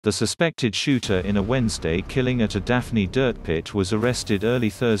The suspected shooter in a Wednesday killing at a Daphne dirt pit was arrested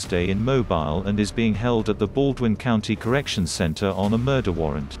early Thursday in Mobile and is being held at the Baldwin County Corrections Center on a murder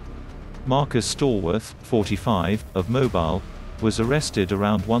warrant. Marcus Stallworth, 45, of Mobile, was arrested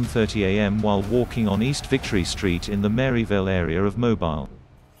around 1:30 a.m. while walking on East Victory Street in the Maryville area of Mobile.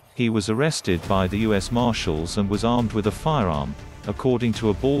 He was arrested by the U.S. Marshals and was armed with a firearm, according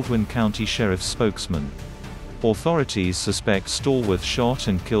to a Baldwin County Sheriff's spokesman. Authorities suspect Stallworth shot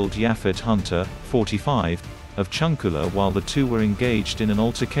and killed Yaphet Hunter, 45, of Chunkula while the two were engaged in an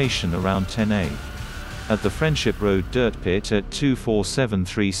altercation around 10 a.m. at the Friendship Road dirt pit at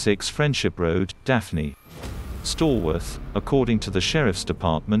 24736 Friendship Road, Daphne. Stallworth, according to the Sheriff's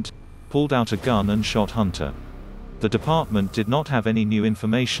Department, pulled out a gun and shot Hunter. The department did not have any new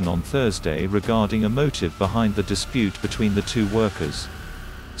information on Thursday regarding a motive behind the dispute between the two workers.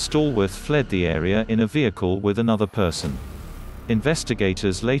 Stallworth fled the area in a vehicle with another person.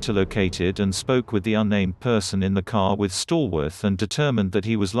 Investigators later located and spoke with the unnamed person in the car with Stallworth and determined that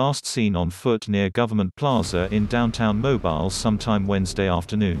he was last seen on foot near Government Plaza in downtown Mobile sometime Wednesday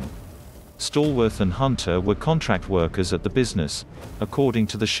afternoon. Stallworth and Hunter were contract workers at the business, according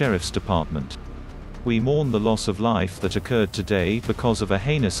to the Sheriff's Department. "We mourn the loss of life that occurred today because of a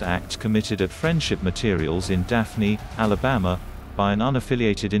heinous act committed at Friendship Materials in Daphne, Alabama, by an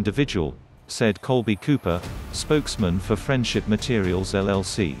unaffiliated individual," said Colby Cooper, spokesman for Friendship Materials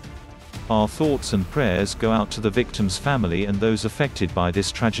LLC. "Our thoughts and prayers go out to the victim's family and those affected by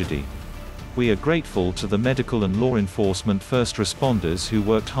this tragedy. We are grateful to the medical and law enforcement first responders who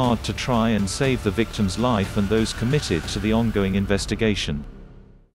worked hard to try and save the victim's life and those committed to the ongoing investigation."